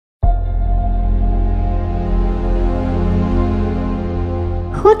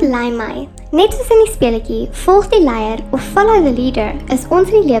God lei my. Net soos in die speletjie, volg die leier of follow the leader, is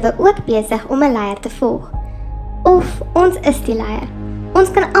ons in die lewe ook besig om 'n leier te volg. Of ons is die leier.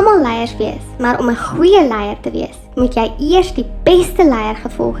 Ons kan almal leiers wees, maar om 'n goeie leier te wees, moet jy eers die beste leier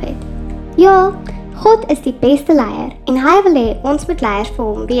gevolg het. Ja, God is die beste leier en hy wil hê ons moet leiers vir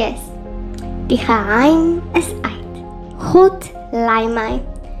hom wees. Die geheim is uit. God lei my.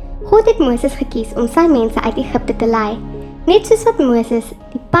 God het Moses gekies om sy mense uit Egipte te lei. Net soos wat Moses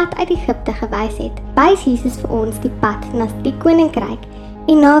die pad uit Egipte gewys het, wys Jesus vir ons die pad na die koninkryk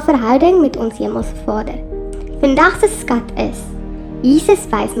en na 'n verhouding met ons hemelse Vader. Vandag se skat is, Jesus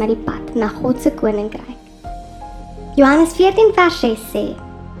wys my die pad na God se koninkryk. Johannes 14 vers 6 sê,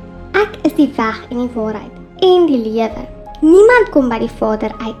 Ek is die weg en die waarheid en die lewe. Niemand kom by die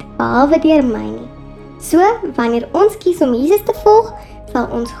Vader uit, behalwe deur my nie. So, wanneer ons kies om Jesus te volg, sal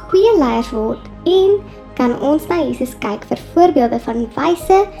ons goeie leiers word en kan ons na Jesus kyk vir voorbeelde van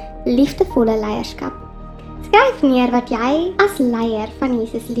wyse, liefdevolle leierskap. Skryf neer wat jy as leier van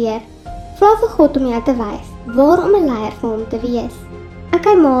Jesus leer. Vra vir God om jou te wys waarom 'n leier vir hom te wees.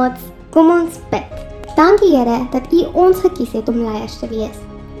 Okay maats, kom ons bid. Dankie Here dat U ons gekies het om leiers te wees.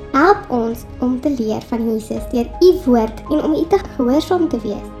 Help ons om te leer van Jesus deur U woord en om U te gehoorsaam te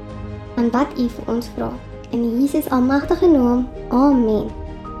wees aan wat U vir ons vra. In Jesus almagtige naam, amen.